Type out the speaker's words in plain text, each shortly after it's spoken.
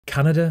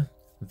Canada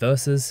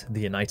versus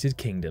the United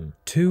Kingdom.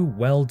 Two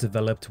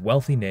well-developed,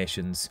 wealthy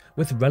nations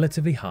with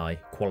relatively high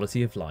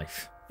quality of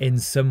life. In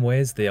some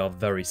ways they are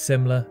very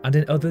similar, and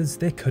in others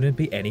they couldn't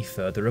be any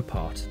further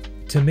apart.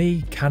 To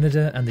me,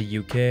 Canada and the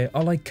UK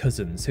are like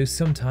cousins who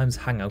sometimes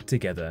hang out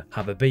together,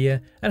 have a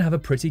beer, and have a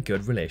pretty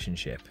good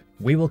relationship.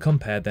 We will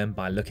compare them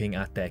by looking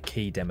at their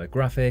key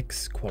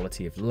demographics,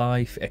 quality of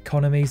life,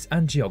 economies,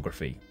 and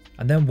geography.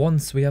 And then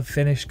once we have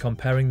finished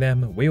comparing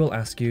them, we will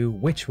ask you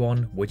which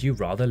one would you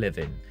rather live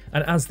in.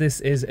 And as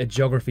this is a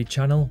geography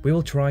channel, we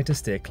will try to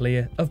stay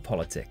clear of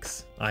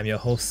politics. I'm your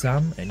host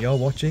Sam, and you're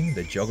watching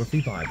the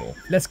Geography Bible.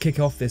 Let's kick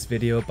off this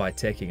video by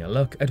taking a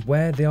look at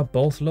where they are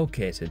both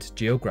located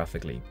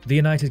geographically. The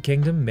United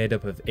Kingdom, made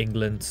up of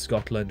England,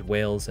 Scotland,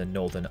 Wales and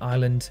Northern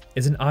Ireland,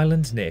 is an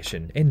island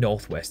nation in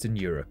northwestern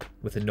Europe,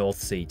 with the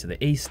North Sea to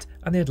the east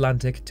and the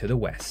Atlantic to the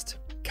west.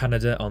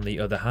 Canada, on the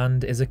other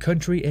hand, is a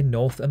country in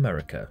North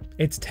America.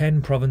 Its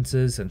 10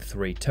 provinces and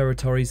 3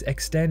 territories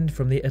extend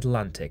from the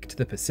Atlantic to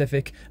the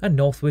Pacific and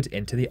northward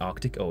into the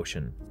Arctic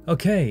Ocean.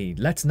 Okay,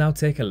 let's now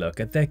take a look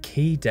at their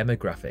key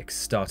demographics,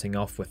 starting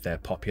off with their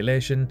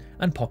population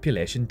and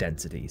population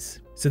densities.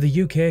 So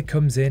the UK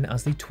comes in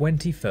as the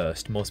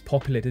 21st most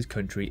populated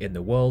country in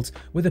the world,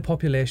 with a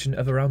population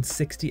of around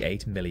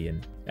 68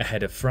 million,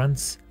 ahead of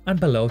France and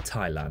below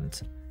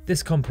Thailand.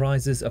 This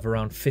comprises of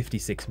around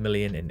 56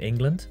 million in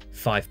England,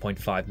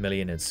 5.5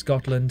 million in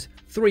Scotland,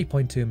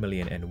 3.2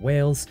 million in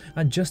Wales,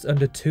 and just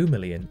under 2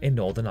 million in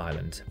Northern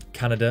Ireland.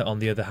 Canada, on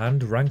the other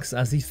hand, ranks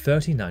as the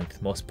 39th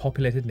most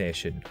populated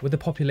nation, with a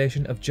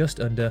population of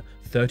just under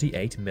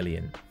 38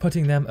 million,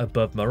 putting them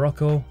above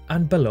Morocco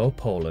and below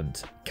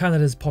Poland.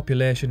 Canada's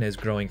population is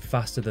growing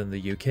faster than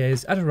the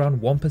UK's at around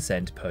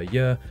 1% per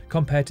year,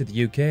 compared to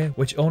the UK,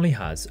 which only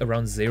has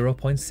around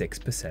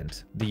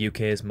 0.6%. The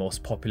UK's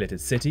most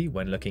populated city,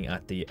 when looking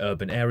at the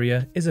urban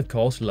area, is of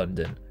course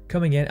London,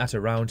 coming in at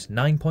around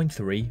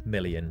 9.3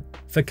 million.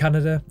 For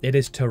Canada, it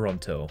is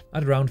Toronto,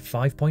 at around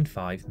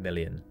 5.5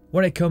 million.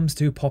 When it comes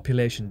to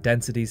population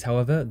densities,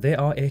 however, they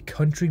are a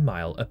country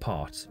mile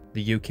apart.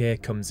 The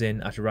UK comes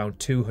in at around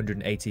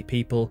 280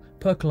 people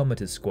per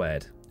kilometre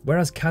squared,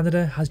 whereas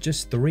Canada has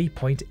just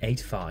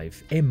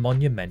 3.85, a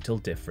monumental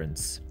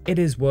difference. It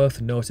is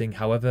worth noting,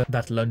 however,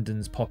 that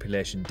London's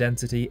population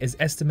density is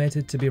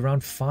estimated to be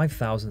around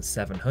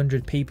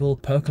 5,700 people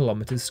per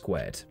kilometre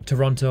squared.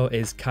 Toronto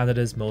is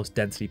Canada's most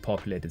densely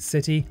populated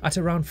city at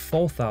around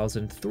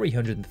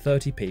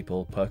 4,330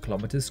 people per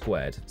kilometre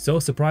squared, so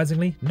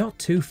surprisingly not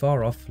too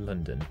far off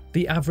London.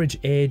 The average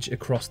age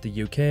across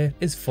the UK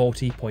is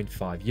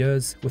 40.5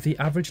 years, with the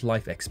average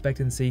life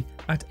expectancy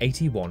at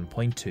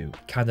 81.2.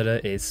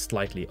 Canada is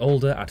slightly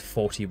older at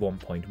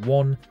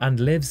 41.1 and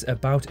lives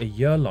about a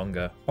year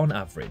longer on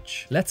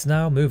average. Let's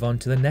now move on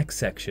to the next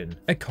section,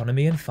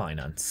 economy and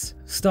finance.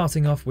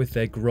 Starting off with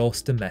their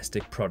gross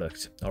domestic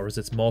product, or as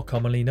it's more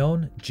commonly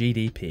known,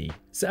 GDP.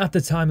 So at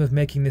the time of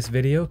making this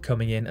video,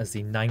 coming in as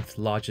the 9th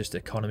largest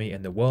economy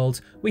in the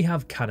world, we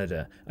have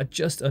Canada at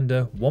just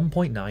under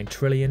 1.9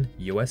 trillion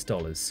US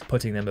dollars,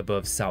 putting them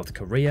above South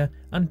Korea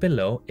and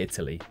below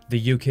Italy.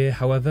 The UK,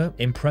 however,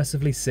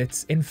 impressively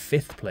sits in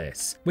 5th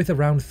place with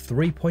around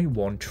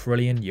 3.1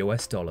 trillion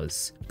US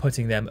dollars,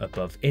 putting them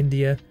above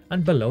India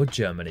and below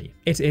Germany.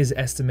 It is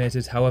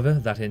estimated, however,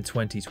 that in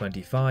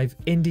 2025,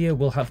 India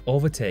will have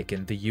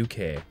overtaken the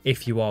UK.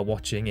 If you are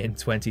watching in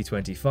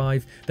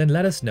 2025, then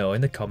let us know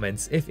in the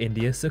comments if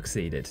India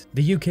succeeded.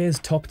 The UK's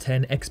top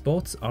 10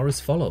 exports are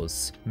as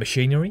follows: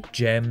 machinery,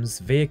 gems,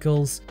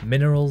 vehicles,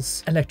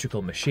 minerals,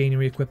 electrical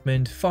machinery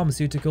equipment,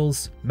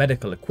 pharmaceuticals,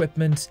 medical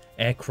equipment,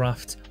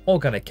 aircraft,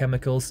 organic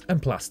chemicals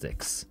and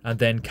plastics. And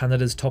then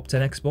Canada's top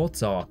 10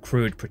 exports are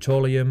crude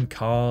petroleum,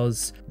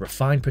 cars,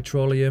 refined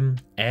petroleum,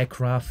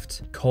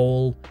 aircraft,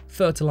 coal,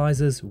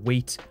 fertilizers,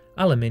 wheat,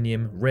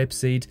 aluminium,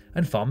 rapeseed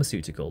and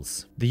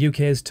pharmaceuticals. The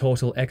UK's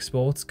total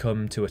exports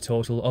come to a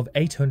total of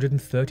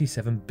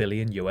 837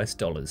 billion US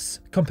dollars,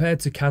 compared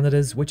to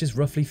Canada's, which is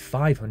roughly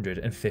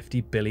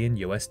 550 billion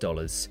US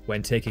dollars.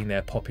 When taking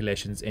their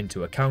populations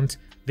into account,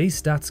 these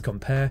stats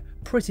compare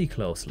pretty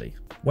closely.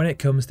 When it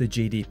comes to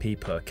GDP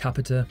per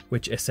capita,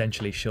 which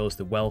essentially shows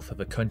the wealth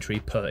of a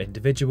country per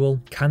individual,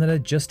 Canada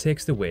just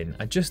takes the win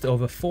at just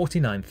over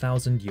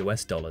 49,000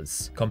 US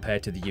dollars,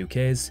 compared to the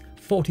UK's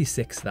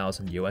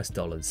 46,000 US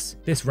dollars.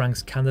 This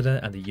ranks Canada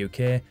and the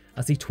UK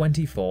as the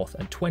 24th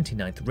and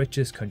 29th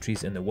richest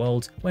countries in the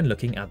world when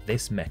looking at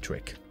this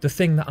metric. The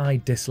thing that I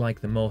dislike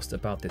the most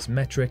about this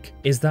metric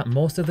is that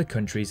most of the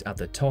countries at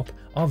the top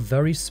are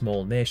very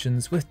small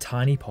nations with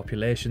tiny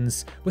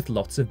populations with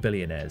lots of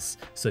billionaires,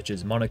 such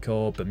as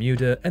Monaco,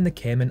 Bermuda and the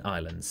Cayman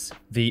Islands.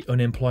 The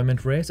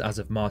unemployment rate as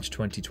of March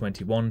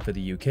 2021 for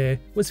the UK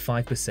was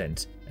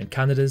 5%, and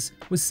Canada's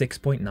was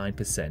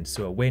 6.9%,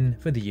 so a win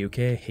for the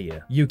UK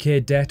here.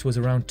 UK debt was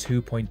around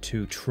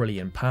 £2.2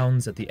 trillion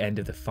at the end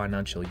of the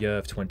financial year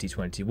of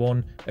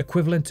 2021,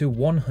 equivalent to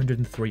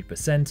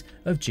 103%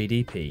 of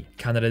GDP.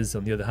 Canada's,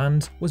 on the other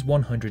hand, was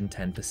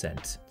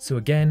 110%. So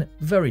again,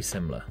 very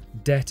similar.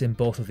 Debt in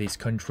both of these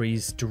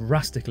countries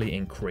drastically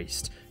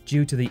increased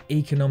due to the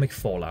economic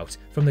fallout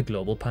from the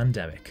global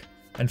pandemic.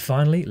 And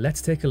finally,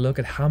 let's take a look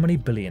at how many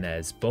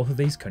billionaires both of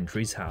these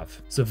countries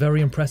have. So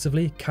very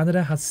impressively,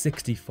 Canada has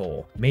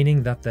 64,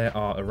 meaning that there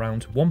are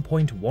around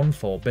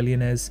 1.14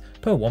 billionaires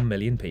per 1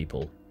 million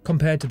people,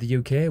 compared to the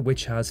UK,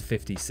 which has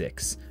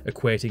 56,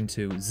 equating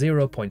to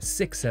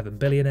 0.67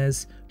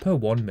 billionaires per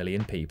 1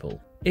 million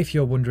people. If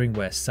you're wondering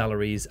where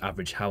salaries,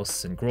 average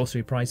house and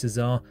grocery prices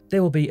are,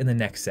 they will be in the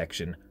next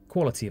section,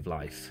 quality of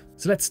life.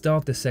 So let's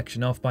start this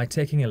section off by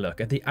taking a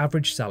look at the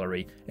average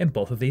salary in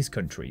both of these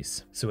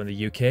countries. So in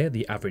the UK,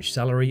 the average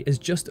salary is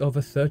just over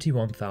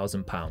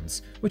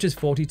 £31,000, which is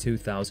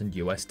 42,000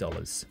 US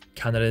dollars.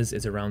 Canada's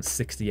is around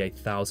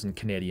 68,000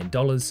 Canadian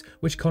dollars,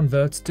 which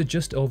converts to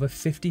just over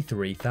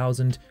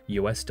 53,000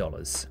 US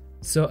dollars.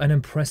 So an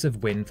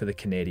impressive win for the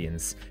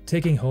Canadians,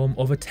 taking home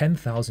over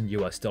 10,000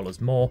 US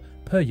dollars more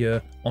per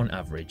year on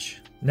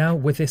average. Now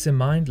with this in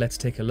mind, let's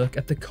take a look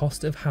at the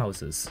cost of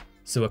houses.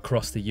 So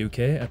across the UK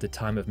at the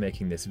time of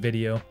making this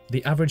video,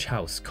 the average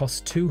house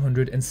costs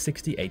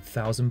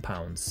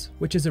 £268,000,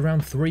 which is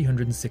around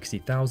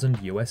 360,000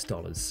 US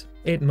dollars.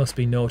 It must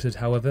be noted,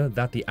 however,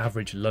 that the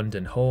average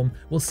London home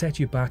will set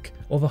you back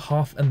over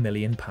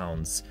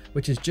 £500,000,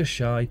 which is just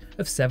shy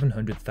of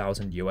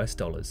 700,000 US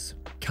dollars.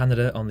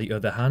 Canada, on the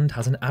other hand,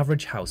 has an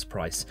average house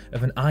price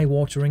of an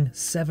eye-watering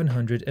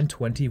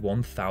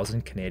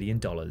 721,000 Canadian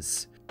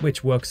dollars,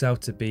 which works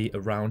out to be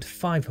around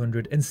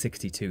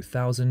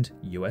 562,000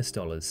 US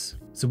dollars.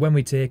 So when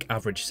we take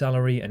average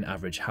salary and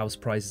average house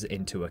prices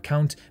into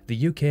account,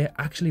 the UK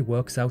actually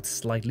works out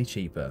slightly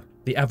cheaper.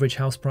 The average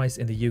house price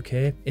in the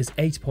UK is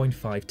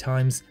 8.5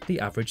 times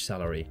the average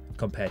salary,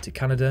 compared to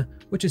Canada,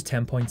 which is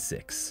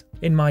 10.6.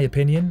 In my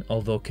opinion,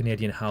 although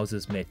Canadian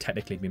houses may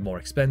technically be more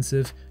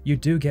expensive, you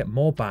do get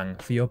more bang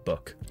for your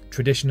buck.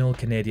 Traditional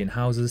Canadian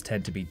houses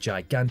tend to be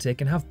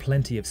gigantic and have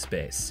plenty of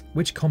space,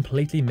 which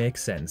completely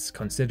makes sense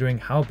considering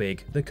how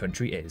big the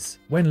country is.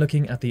 When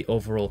looking at the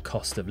overall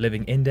cost of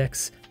living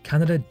index,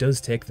 Canada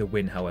does take the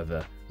win,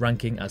 however,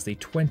 ranking as the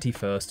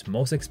 21st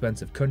most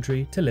expensive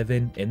country to live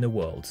in the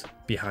world,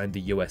 behind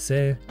the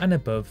USA and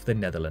above the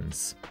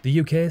Netherlands. The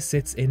UK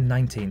sits in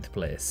 19th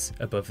place,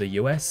 above the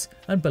US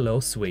and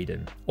below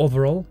Sweden.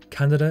 Overall,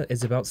 Canada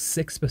is about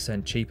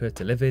 6% cheaper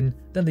to live in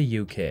than the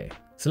UK.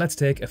 So let's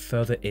take a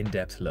further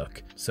in-depth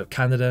look. So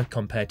Canada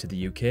compared to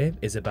the UK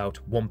is about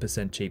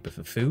 1% cheaper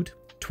for food,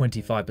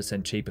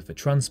 25% cheaper for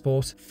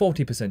transport,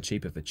 40%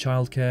 cheaper for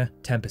childcare,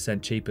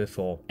 10% cheaper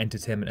for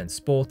entertainment and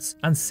sports,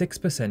 and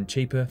 6%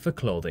 cheaper for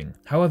clothing.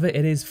 However,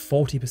 it is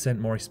 40%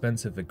 more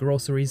expensive for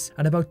groceries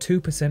and about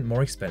 2%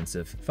 more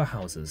expensive for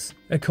houses.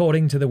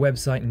 According to the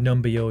website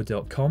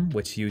Numbeo.com,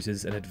 which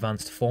uses an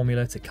advanced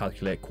formula to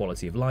calculate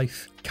quality of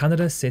life,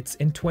 Canada sits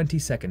in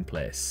 22nd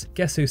place.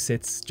 Guess who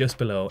sits just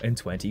below in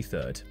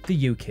 23rd?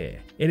 The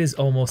UK. It is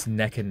almost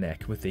neck and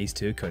neck with these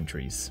two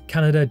countries.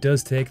 Canada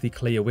does take the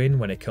clear win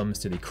when it comes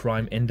to the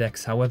crime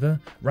index, however,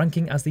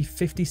 ranking as the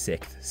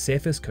 56th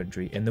safest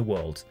country in the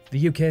world.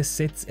 The UK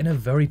sits in a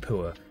very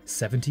poor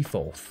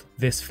 74th.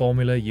 This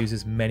formula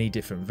uses many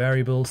different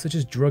variables such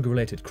as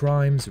drug-related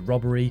crimes,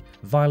 robbery,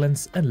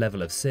 violence, and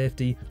level of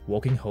safety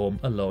walking home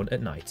alone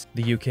at night.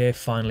 The UK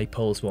finally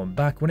pulls one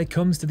back when it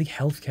comes to the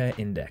healthcare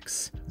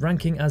index,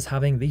 ranking as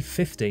having the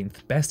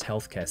 15th best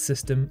healthcare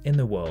system in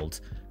the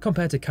world,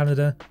 compared to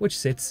Canada, which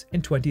sits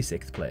in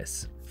 26th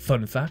place.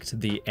 Fun fact,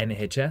 the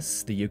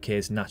NHS, the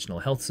UK's National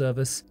Health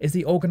Service, is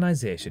the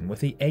organisation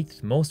with the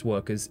 8th most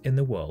workers in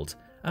the world,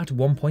 at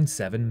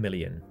 1.7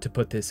 million. To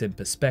put this in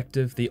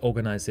perspective, the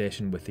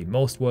organisation with the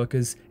most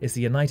workers is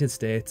the United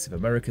States of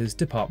America's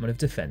Department of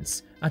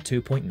Defense at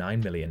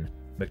 2.9 million.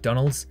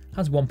 McDonald's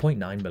has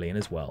 1.9 million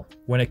as well.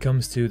 When it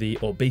comes to the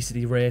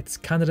obesity rates,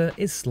 Canada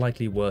is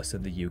slightly worse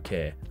than the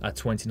UK, at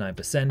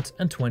 29%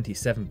 and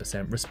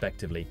 27%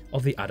 respectively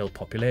of the adult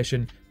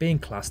population being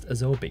classed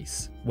as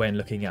obese. When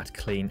looking at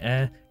clean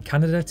air,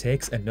 Canada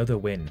takes another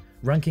win,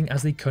 ranking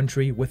as the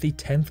country with the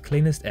 10th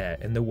cleanest air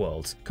in the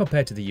world,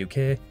 compared to the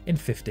UK in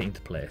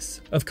 15th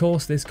place. Of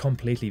course, this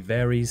completely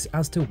varies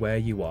as to where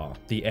you are.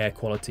 The air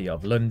quality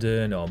of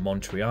London or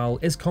Montreal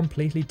is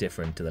completely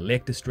different to the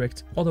Lake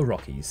District or the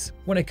Rockies.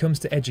 When it comes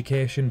to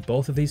education,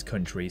 both of these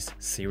countries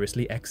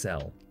seriously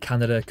excel.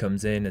 Canada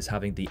comes in as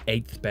having the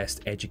 8th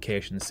best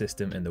education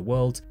system in the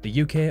world.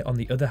 The UK, on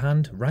the other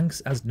hand,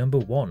 ranks as number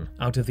 1.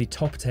 Out of the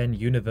top 10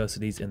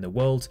 universities in the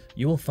world,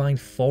 you will find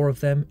 4 of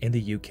them in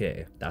the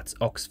UK. That's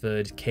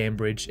Oxford,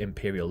 Cambridge,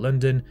 Imperial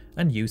London,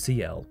 and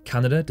UCL.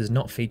 Canada does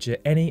not feature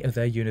any of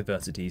their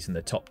universities in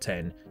the top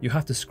 10. You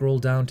have to scroll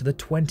down to the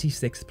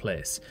 26th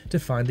place to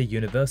find the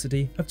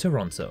University of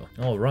Toronto.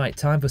 Alright,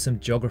 time for some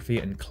geography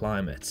and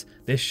climate.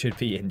 This should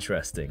be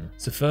interesting.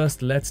 So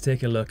first, let's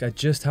take a look at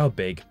just how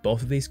big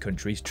both of these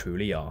countries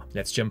truly are.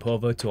 Let's jump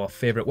over to our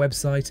favourite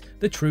website,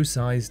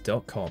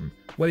 thetruesize.com,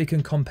 where you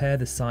can compare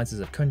the sizes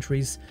of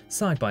countries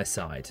side by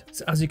side.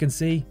 So as you can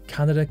see,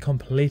 Canada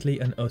completely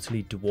and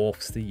utterly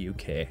dwarfs the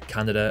UK.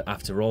 Canada,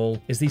 after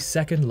all, is the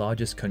second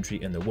largest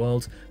country in the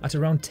world at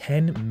around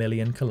 10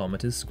 million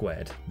kilometers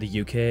squared.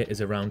 The UK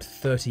is around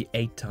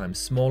 38 times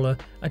smaller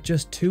at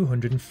just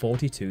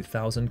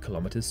 242,000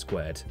 kilometers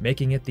squared,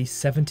 making it the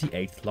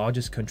 78th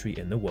largest country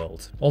in the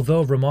world.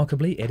 Although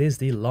remarkably, it is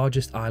the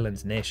largest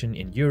island nation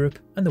in Europe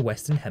and the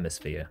Western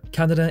Hemisphere.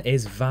 Canada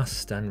is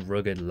vast and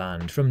rugged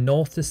land. From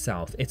north to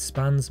south, it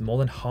spans more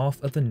than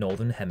half of the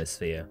Northern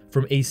Hemisphere.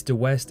 From east to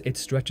west, it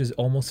stretches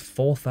almost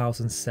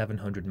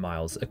 4,700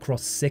 miles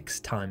across 6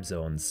 time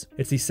zones.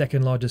 It's the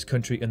second largest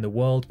country in the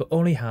world, but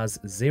only has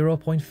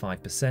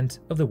 0.5%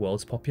 of the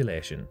world's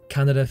population.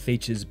 Canada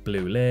features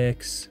blue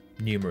lakes,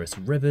 numerous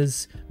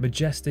rivers,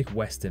 majestic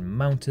western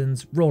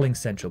mountains, rolling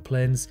central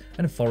plains,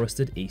 and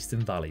forested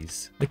eastern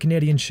valleys. The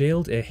Canadian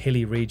Shield, a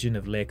hilly region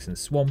of lakes and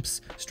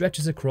swamps,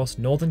 stretches across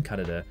northern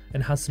Canada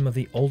and has some of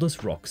the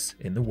oldest rocks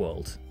in the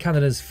world.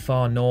 Canada's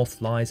far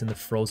north lies in the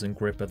frozen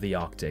grip of the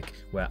Arctic,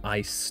 where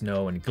ice,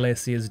 snow, and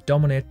glaciers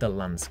dominate the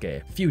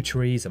landscape. Few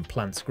trees and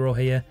plants grow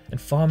here,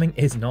 and farming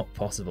is not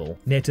possible.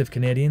 Native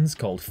Canadians,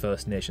 called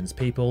First Nations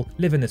people,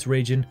 live in this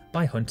region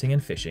by hunting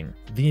and fishing.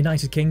 The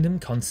United Kingdom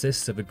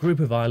consists of a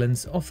group of islands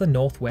off the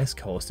northwest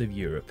coast of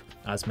Europe.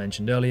 As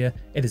mentioned earlier,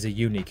 it is a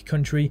unique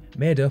country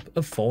made up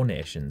of 4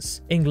 nations.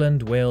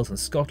 England, Wales, and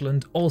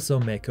Scotland also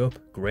make up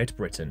Great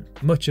Britain.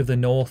 Much of the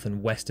north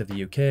and west of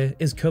the UK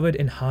is covered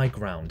in high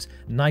ground,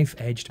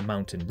 knife-edged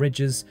mountain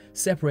ridges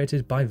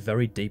separated by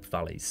very deep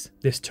valleys.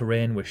 This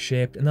terrain was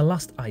shaped in the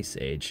last ice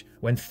age,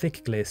 when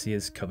thick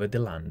glaciers covered the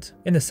land.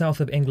 In the south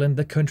of England,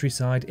 the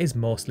countryside is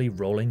mostly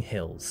rolling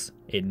hills.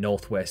 In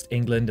northwest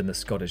England and the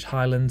Scottish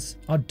Highlands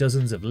are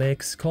dozens of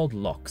lakes called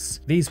lochs.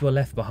 These were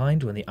left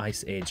behind when the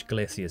Ice Age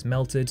glaciers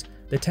melted.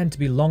 They tend to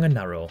be long and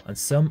narrow, and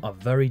some are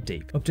very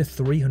deep, up to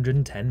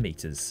 310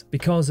 metres.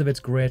 Because of its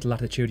great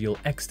latitudinal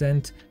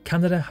extent,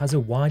 Canada has a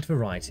wide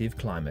variety of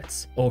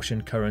climates.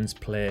 Ocean currents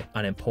play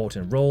an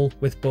important role,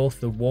 with both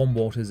the warm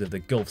waters of the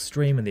Gulf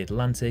Stream in the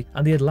Atlantic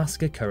and the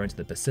Alaska Current in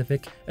the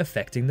Pacific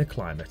affecting the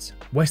climate.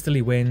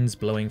 Westerly winds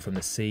blowing from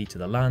the sea to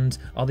the land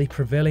are the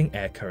prevailing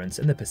air currents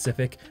in the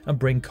Pacific and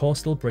bring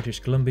coastal British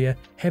Columbia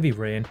heavy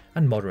rain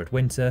and moderate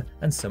winter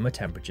and summer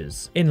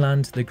temperatures.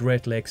 Inland, the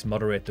Great Lakes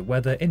moderate the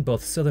weather in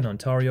both southern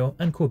Ontario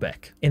and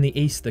Quebec. In the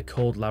east, the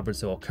cold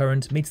Labrador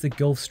Current meets the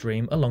Gulf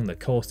Stream along the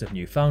coast of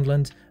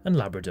Newfoundland and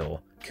Labrador,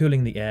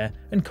 cooling the air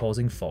and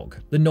causing fog.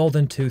 The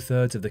northern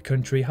 2/3 of the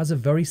country has a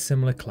very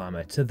similar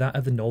climate to that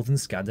of the northern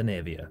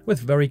Scandinavia, with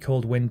very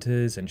cold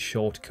winters and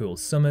short, cool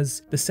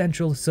summers. The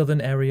central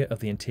southern area of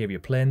the interior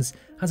plains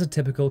has a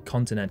typical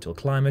continental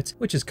climate,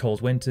 which is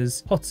cold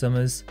winters, hot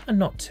summers, and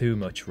not too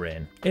much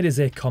rain. It is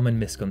a common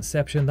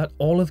misconception that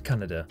all of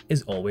Canada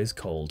is always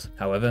cold.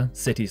 However,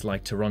 cities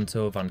like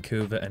Toronto,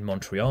 Vancouver, and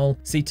Montreal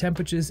see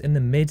temperatures in the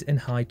mid and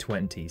high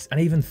 20s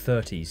and even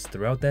 30s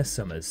throughout their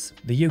summers.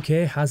 The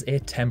UK has a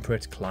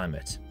temperate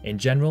climate. In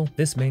general,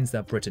 this means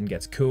that Britain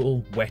gets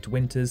cool, wet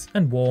winters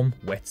and warm,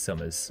 wet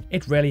summers.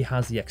 It rarely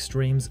has the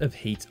extremes of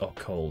heat or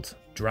cold,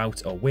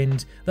 drought or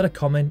wind that are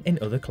common in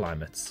other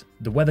climates.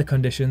 The weather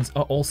conditions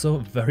are also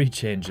very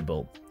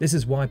changeable. This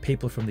is why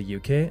people from the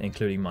UK,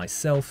 including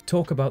myself,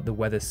 talk about the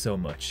weather so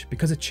much,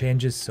 because it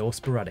changes so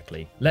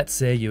sporadically. Let's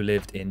say you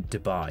lived in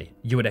Dubai.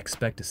 You would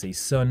expect to see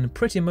sun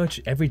pretty much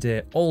every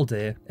day, all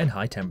day, and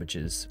high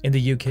temperatures. In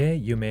the UK,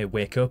 you may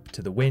wake up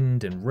to the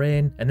wind and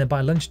rain, and then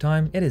by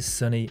lunchtime it is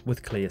sunny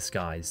with clear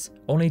skies,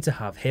 only to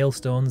have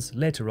hailstones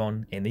later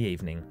on in the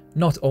evening.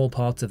 Not all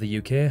parts of the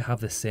UK have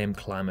the same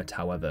climate,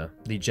 however.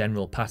 The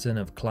general pattern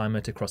of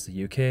climate across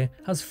the UK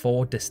has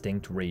 4 distinct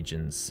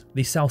regions.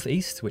 The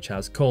southeast, which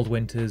has cold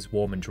winters,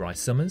 warm and dry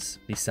summers.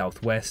 The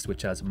southwest,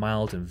 which has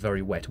mild and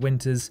very wet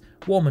winters,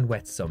 warm and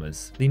wet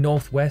summers. The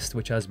northwest,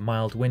 which has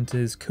mild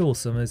winters, cool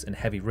summers and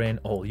heavy rain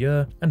all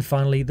year. And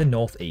finally the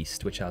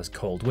northeast, which has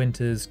cold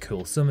winters,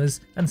 cool summers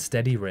and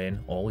steady rain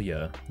all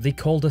year. The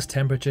coldest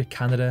temperature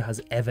Canada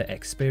has ever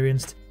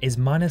experienced is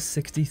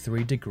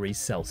 -63 degrees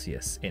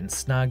Celsius in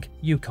Snag,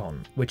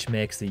 Yukon, which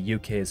makes the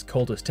UK's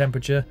coldest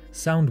temperature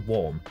sound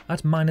warm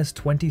at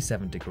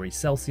 -27 degrees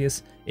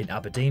Celsius in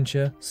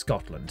Aberdeenshire,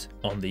 Scotland.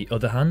 On the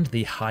other hand,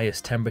 the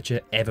highest temperature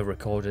ever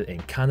recorded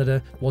in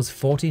Canada was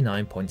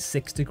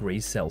 49.6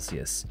 degrees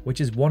Celsius,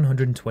 which is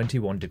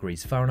 121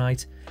 degrees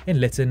Fahrenheit, in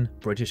Lytton,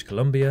 British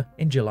Columbia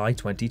in July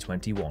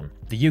 2021.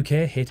 The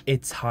UK hit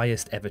its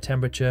highest ever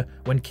temperature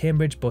when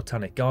Cambridge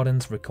Botanic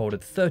Gardens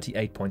recorded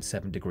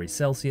 38.7 degrees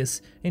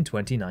Celsius in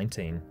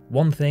 2019.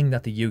 One thing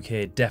that the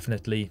UK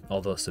definitely,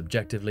 although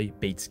subjectively,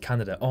 beats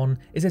Canada on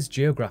is its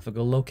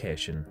geographical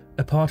location.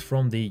 Apart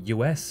from the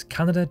US,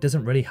 Canada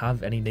doesn't really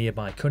have any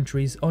nearby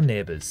countries or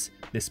neighbours.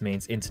 This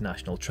means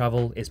international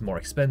travel is more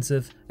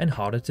expensive and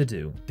harder to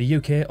do. The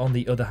UK, on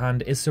the other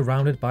hand, is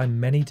surrounded by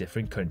many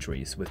different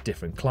countries with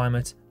different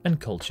climate and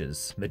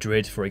cultures.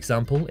 Madrid, for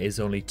example, is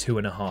only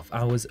 2.5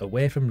 hours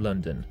away from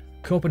London,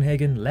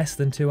 Copenhagen less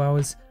than 2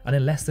 hours, and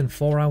in less than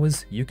 4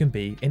 hours you can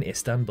be in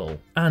Istanbul.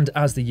 And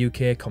as the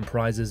UK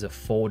comprises of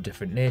 4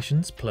 different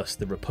nations, plus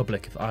the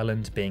Republic of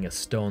Ireland being a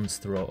stone's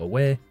throw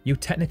away, you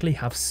technically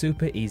have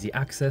super easy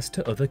access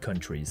to other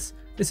countries.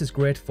 This is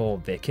great for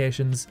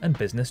vacations and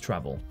business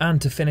travel.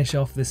 And to finish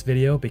off this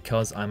video,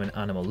 because I'm an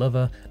animal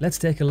lover, let's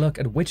take a look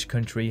at which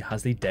country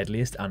has the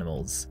deadliest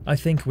animals. I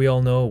think we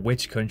all know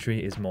which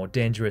country is more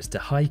dangerous to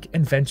hike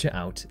and venture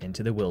out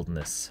into the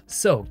wilderness.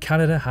 So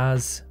Canada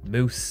has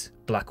moose,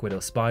 black widow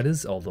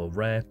spiders, although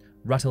rare,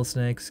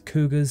 rattlesnakes,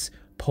 cougars,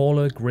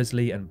 polar,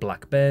 grizzly and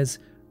black bears,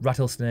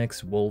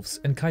 rattlesnakes, wolves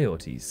and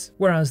coyotes.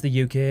 Whereas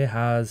the UK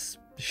has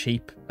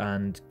sheep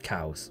and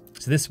cows.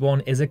 So this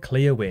one is a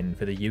clear win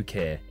for the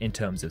UK in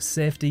terms of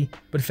safety,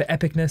 but for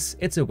epicness,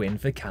 it's a win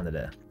for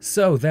Canada.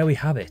 So there we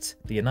have it,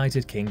 the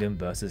United Kingdom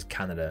versus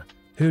Canada.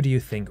 Who do you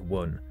think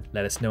won?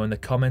 Let us know in the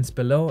comments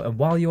below, and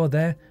while you're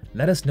there,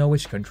 let us know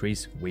which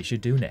countries we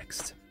should do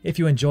next. If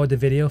you enjoyed the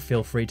video,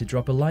 feel free to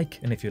drop a like,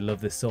 and if you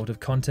love this sort of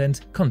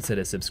content,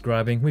 consider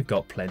subscribing, we've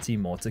got plenty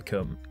more to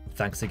come.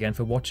 Thanks again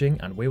for watching,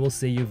 and we will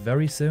see you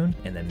very soon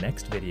in the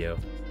next video.